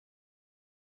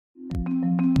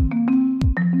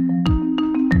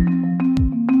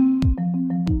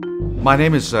My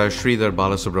name is Sridhar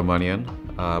Balasubramanian,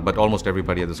 but almost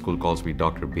everybody at the school calls me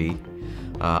Dr. B.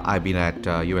 I've been at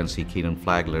UNC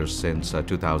Kenan-Flagler since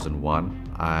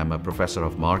 2001. I'm a professor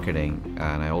of marketing,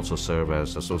 and I also serve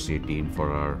as Associate Dean for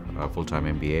our full-time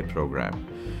MBA program.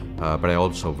 But I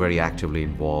also very actively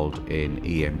involved in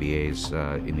EMBAs,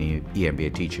 in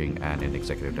EMBA teaching and in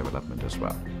executive development as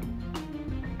well.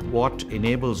 What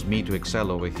enables me to excel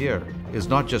over here is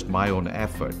not just my own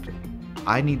effort.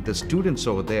 I need the students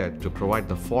over there to provide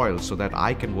the foil so that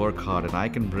I can work hard and I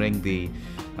can bring the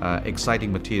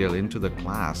exciting material into the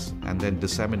class and then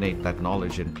disseminate that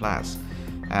knowledge in class.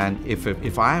 And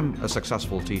if I am a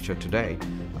successful teacher today,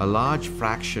 a large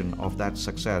fraction of that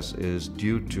success is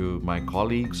due to my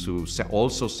colleagues who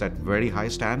also set very high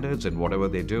standards in whatever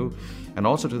they do, and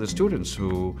also to the students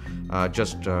who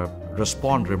just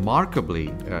respond remarkably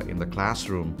in the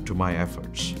classroom to my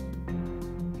efforts.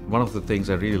 One of the things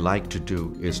I really like to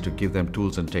do is to give them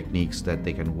tools and techniques that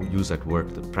they can use at work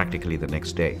practically the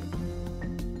next day.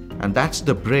 And that's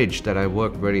the bridge that I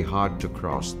work very hard to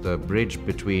cross, the bridge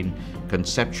between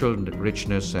conceptual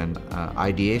richness and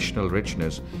ideational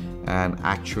richness and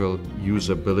actual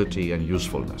usability and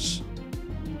usefulness.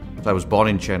 So I was born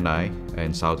in Chennai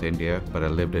in South India, but I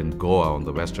lived in Goa on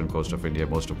the western coast of India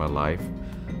most of my life.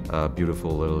 A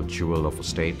beautiful little jewel of a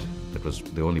state that was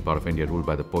the only part of India ruled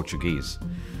by the Portuguese.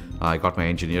 I got my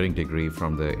engineering degree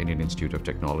from the Indian Institute of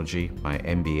Technology, my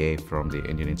MBA from the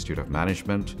Indian Institute of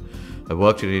Management. I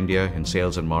worked in India in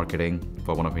sales and marketing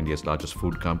for one of India's largest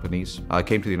food companies. I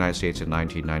came to the United States in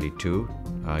 1992.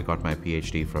 I got my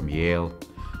PhD from Yale.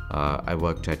 I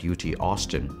worked at UT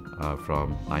Austin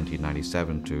from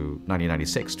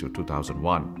 1996 to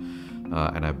 2001.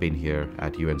 And I've been here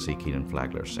at UNC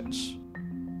Kenan-Flagler since.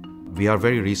 We are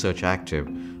very research active,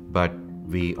 but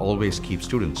we always keep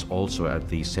students also at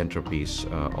the centerpiece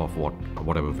of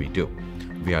whatever we do.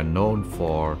 We are known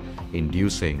for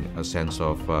inducing a sense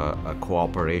of a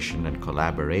cooperation and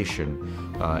collaboration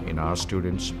in our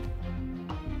students.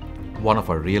 One of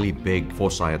our really big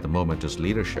foci at the moment is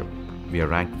leadership. We are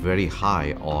ranked very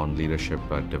high on leadership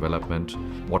development.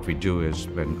 What we do is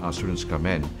when our students come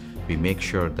in, we make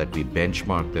sure that we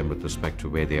benchmark them with respect to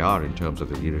where they are in terms of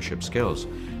their leadership skills,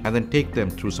 and then take them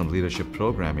through some leadership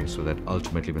programming so that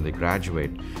ultimately when they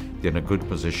graduate, they're in a good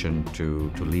position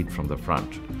to lead from the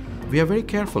front. We are very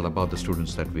careful about the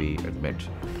students that we admit.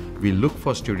 We look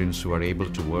for students who are able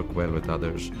to work well with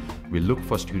others. We look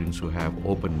for students who have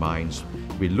open minds.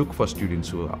 We look for students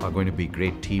who are going to be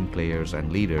great team players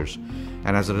and leaders.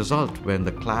 And as a result, when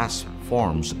the class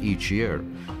forms each year,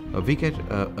 we get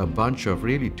a bunch of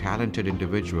really talented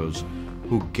individuals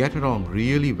who get along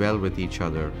really well with each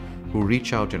other, who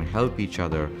reach out and help each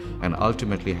other, and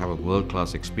ultimately have a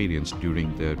world-class experience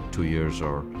during the 2 years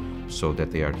or so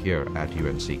that they are here at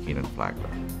UNC Kenan-Flagler.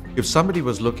 If somebody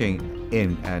was looking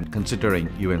in and considering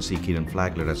UNC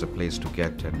Kenan-Flagler as a place to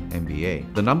get an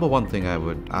MBA, the number one thing I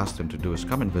would ask them to do is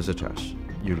come and visit us.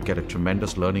 You'll get a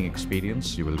tremendous learning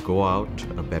experience. You will go out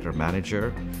a better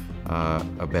manager,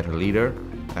 a better leader,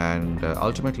 and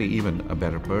ultimately even a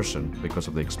better person because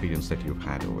of the experience that you've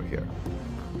had over here.